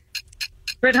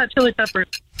 Red Hot Chili Peppers.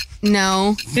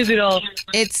 No. Dizzy Dolls.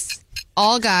 It's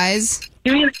all guys.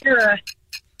 Give me an era.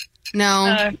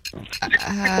 No.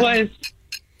 Was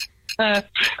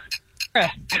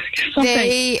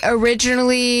They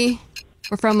originally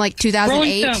were from like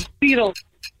 2008. Rolling Stones, Beatles.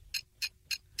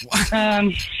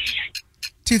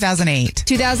 2008.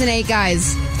 2008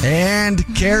 guys. And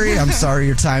Carrie, I'm sorry,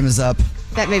 your time is up.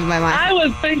 That may be my mind. I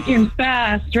was thinking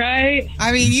fast, right?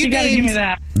 I mean, you got to give me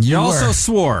that. You also were.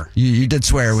 swore. You did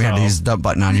swear. We had to use the dump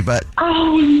button on you, but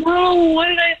Oh no! What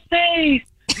did I say?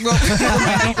 you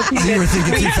were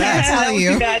thinking too fast. That was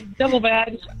too bad. Double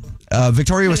bad.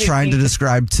 Victoria was trying to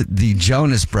describe the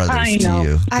Jonas Brothers I to know.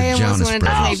 you. The I almost Jonas wanted to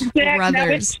Brothers. say Zach,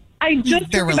 brothers. I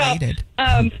just They're heard about, related.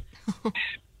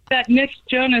 that Nick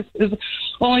Jonas is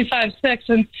only 5'6",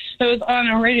 and it was on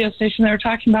a radio station. They were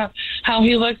talking about how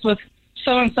he looks with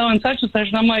so and so and such and such.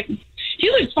 And I'm like, he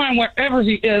looks fine wherever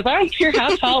he is. I don't care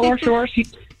how tall or short he.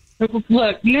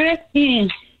 Look, Nick.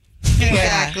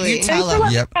 Exactly. You tell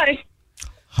them. Yep.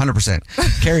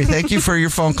 100%. Carrie, thank you for your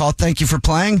phone call. Thank you for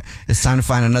playing. It's time to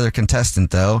find another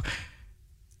contestant, though.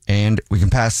 And we can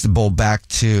pass the bowl back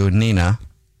to Nina.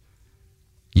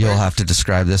 You'll have to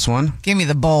describe this one. Give me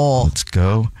the bowl. Let's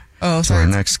go Oh, to our sorry.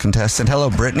 next contestant. Hello,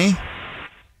 Brittany.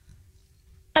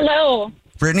 Hello.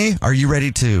 Brittany, are you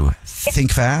ready to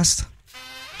think fast?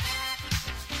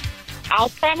 I'll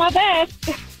try my best.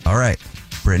 All right.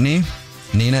 Brittany,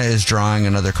 Nina is drawing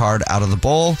another card out of the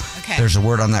bowl. Okay. There's a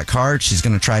word on that card. She's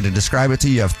going to try to describe it to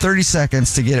you. You have 30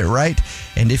 seconds to get it right.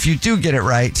 And if you do get it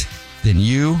right, then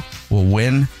you will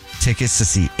win tickets to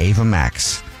see Ava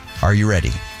Max. Are you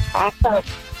ready? Awesome.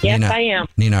 Yes, Nina, I am.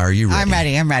 Nina, are you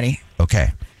ready? I'm ready.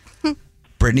 Okay.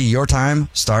 Brittany, your time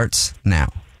starts now.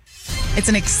 It's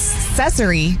an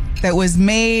accessory that was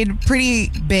made pretty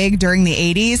big during the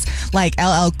 80s. Like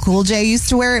LL Cool J used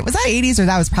to wear it. Was that 80s or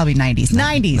that was probably 90s?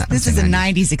 90s. This is a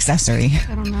 90s accessory.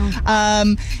 I don't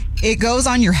know. It goes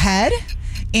on your head,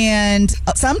 and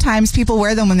sometimes people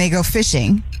wear them when they go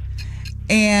fishing.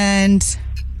 And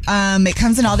it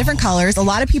comes in all different colors. A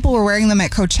lot of people were wearing them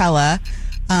at Coachella.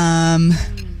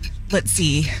 Let's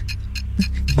see.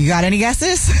 You got any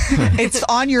guesses? It's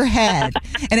on your head,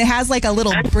 and it has like a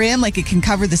little brim, like it can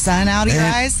cover the sun out of your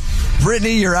And eyes.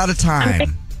 Brittany, you're out of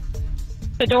time.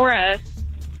 Fedora.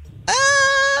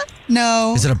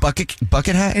 No. Is it a bucket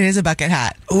hat? It is a bucket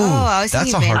hat. Ooh, I was that's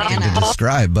a thinking hard thing to bandana.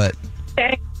 describe, but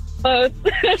Close.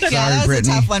 Yeah, that was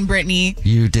Brittany. a tough one, Brittany.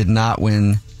 you did not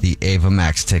win the Ava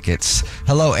Max tickets.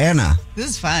 Hello, Anna.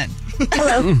 This is fun.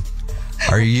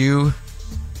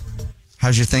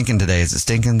 How's your thinking today? Is it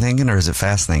stinking thinking or is it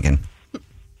fast thinking?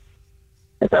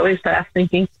 It's always fast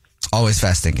thinking. Always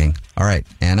fast thinking. All right,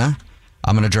 Anna,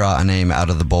 I'm going to draw a name out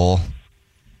of the bowl,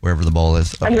 wherever the bowl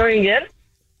is. I'm going again.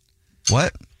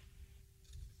 What?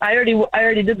 I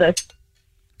already did this.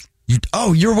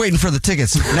 You're waiting for the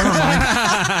tickets. Never mind.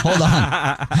 Hold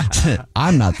on.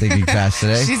 I'm not thinking fast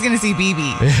today. She's going to see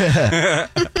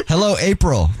BB. Hello,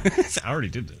 April. I already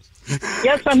did this.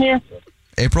 Yes, I'm here.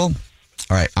 April?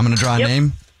 All right, I'm going to draw a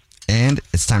name, and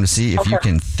it's time to see if you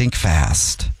can think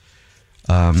fast.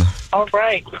 All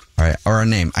right. All right, or a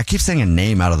name. I keep saying a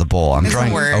name out of the bowl. I'm It's a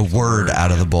drawing word. a word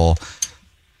out of the bowl.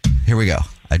 Here we go.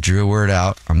 I drew a word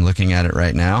out. I'm looking at it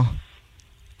right now.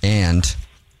 And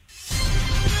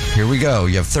here we go.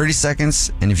 You have 30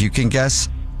 seconds, and if you can guess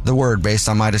the word based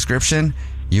on my description,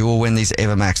 you will win these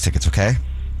Ava Max tickets, okay?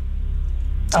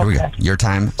 Here we go. Your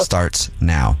time starts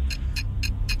now.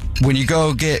 When you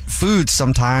go get food,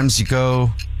 sometimes you go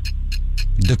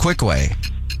the quick way,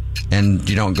 and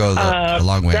you don't go the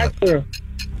long way. Drive-through.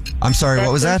 I'm sorry,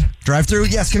 what was that? Drive-through?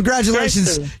 Yes,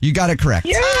 congratulations. Drive-through. You got it correct.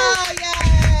 Yeah.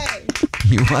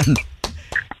 You won.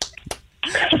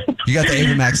 You got the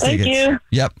Ava Max Thank tickets. you.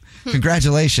 Yep.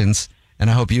 Congratulations,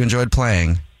 and I hope you enjoyed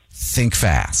playing Think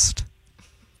Fast.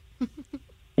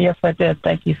 Yes, I did.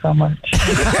 Thank you so much.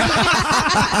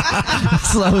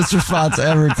 Slowest response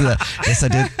ever to that. Yes, I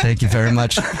did. Thank you very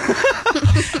much.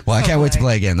 Well, I can't wait to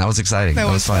play again. That was exciting. That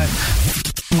was fun.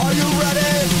 Are you ready?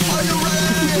 Are you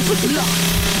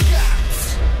ready?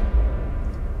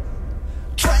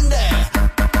 Trendy.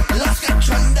 Let's get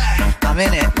trendy. I'm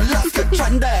in it. Let's get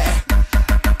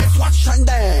trendy. It's what's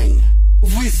trending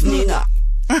with Nina.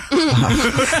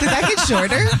 Did that get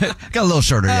shorter? Got a little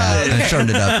shorter, yeah. I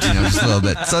shortened it up, just a little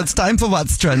bit. So it's time for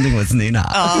What's Trending with Nina.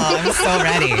 Oh, I'm so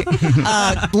ready.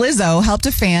 Lizzo helped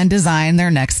a fan design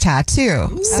their next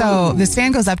tattoo. So this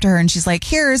fan goes up to her and she's like,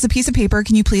 here's a piece of paper.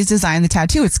 Can you please design the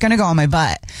tattoo? It's going to go on my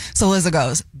butt. So Lizzo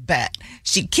goes, bet.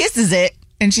 She kisses it.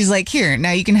 And she's like, here,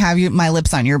 now you can have my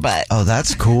lips on your butt. Oh,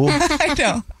 that's cool. I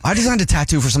know. I designed a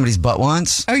tattoo for somebody's butt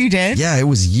once. Oh, you did? Yeah, it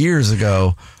was years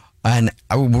ago. And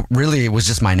it was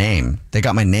just my name. They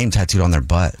got my name tattooed on their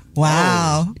butt.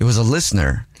 Wow. It was a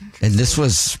listener. And this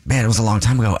was, it was a long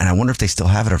time ago. And I wonder if they still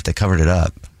have it or if they covered it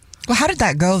up. Well, how did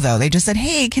that go, though? They just said,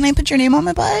 hey, can I put your name on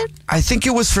my butt? I think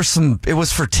it was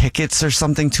for tickets or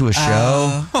something to a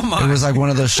show. Oh, my. It was like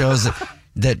one of those shows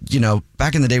that,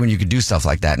 back in the day when you could do stuff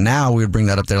like that. Now we would bring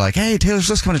that up. They're like, hey, Taylor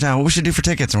Swift's coming to town. What we should do for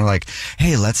tickets? And we're like,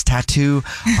 hey, let's tattoo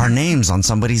our names on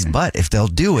somebody's butt if they'll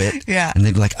do it. Yeah. And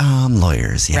they'd be like, I'm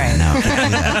lawyers. Yeah, no,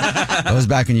 can't do that. That was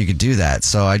back when you could do that.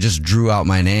 So I just drew out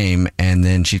my name and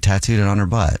then she tattooed it on her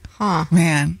butt. Huh.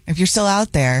 Man, if you're still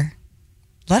out there,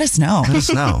 let us know. Let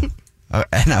us know.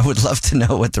 And I would love to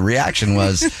know what the reaction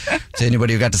was to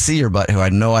anybody who got to see your butt who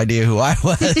had no idea who I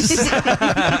was.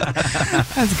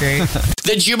 That's great.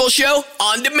 The Jubal Show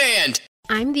on demand.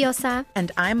 I'm Diosa.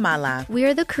 And I'm Mala. We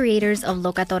are the creators of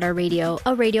Locatora Radio,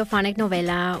 a radiophonic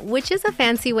novela, which is a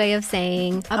fancy way of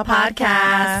saying a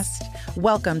podcast.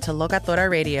 Welcome to Locatora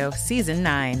Radio, Season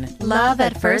 9. Love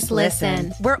at first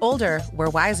listen. We're older, we're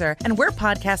wiser, and we're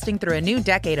podcasting through a new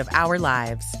decade of our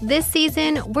lives. This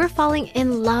season, we're falling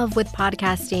in love with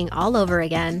podcasting all over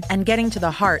again. And getting to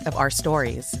the heart of our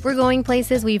stories. We're going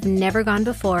places we've never gone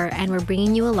before, and we're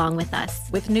bringing you along with us.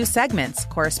 With new segments,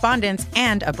 correspondence,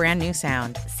 and a brand new sound.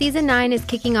 Season 9 is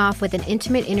kicking off with an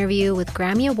intimate interview with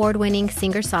Grammy Award-winning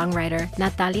singer-songwriter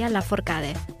Natalia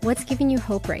Lafourcade. What's giving you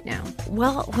hope right now?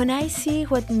 Well, when I see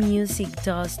what music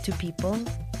does to people,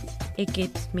 it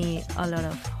gives me a lot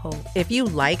of hope. If you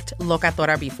liked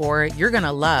Locatora before, you're going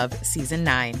to love Season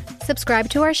 9. Subscribe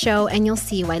to our show and you'll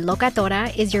see why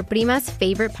Locatora is your prima's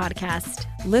favorite podcast.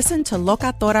 Listen to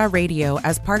Locatora Radio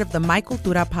as part of the My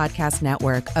Cultura Podcast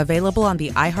Network, available on the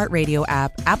iHeartRadio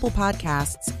app, Apple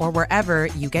Podcasts, or wherever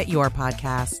you get your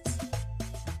podcasts.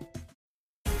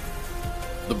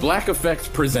 The Black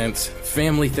Effect presents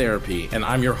Family Therapy, and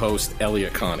I'm your host,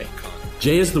 Elliot Connie.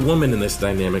 Jay is the woman in this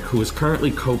dynamic who is currently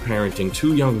co-parenting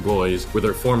 2 young boys with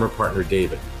her former partner,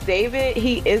 David. David,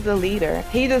 he is a leader.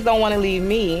 He just don't want to leave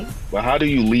me. But how do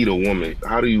you lead a woman?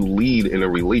 How do you lead in a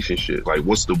relationship? Like,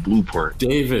 what's the blueprint?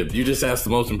 David, you just asked the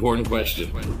most important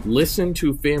question. Listen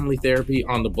to Family Therapy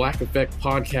on the Black Effect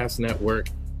Podcast Network,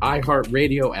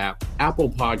 iHeartRadio app, Apple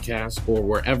Podcasts, or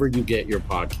wherever you get your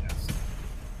podcasts.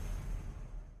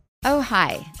 Oh,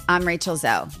 hi, I'm Rachel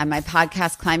Zoe, and my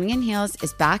podcast, Climbing in Heels,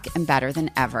 is back and better than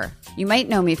ever. You might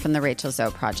know me from the Rachel Zoe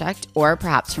Project, or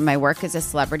perhaps from my work as a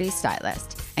celebrity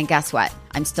stylist. And guess what?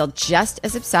 I'm still just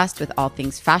as obsessed with all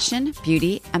things fashion,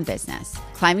 beauty, and business.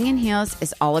 Climbing in Heels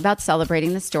is all about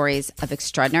celebrating the stories of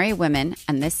extraordinary women,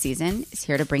 and this season is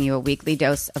here to bring you a weekly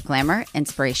dose of glamour,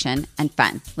 inspiration, and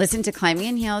fun. Listen to Climbing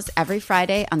in Heels every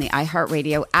Friday on the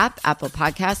iHeartRadio app, Apple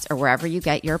Podcasts, or wherever you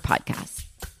get your podcasts.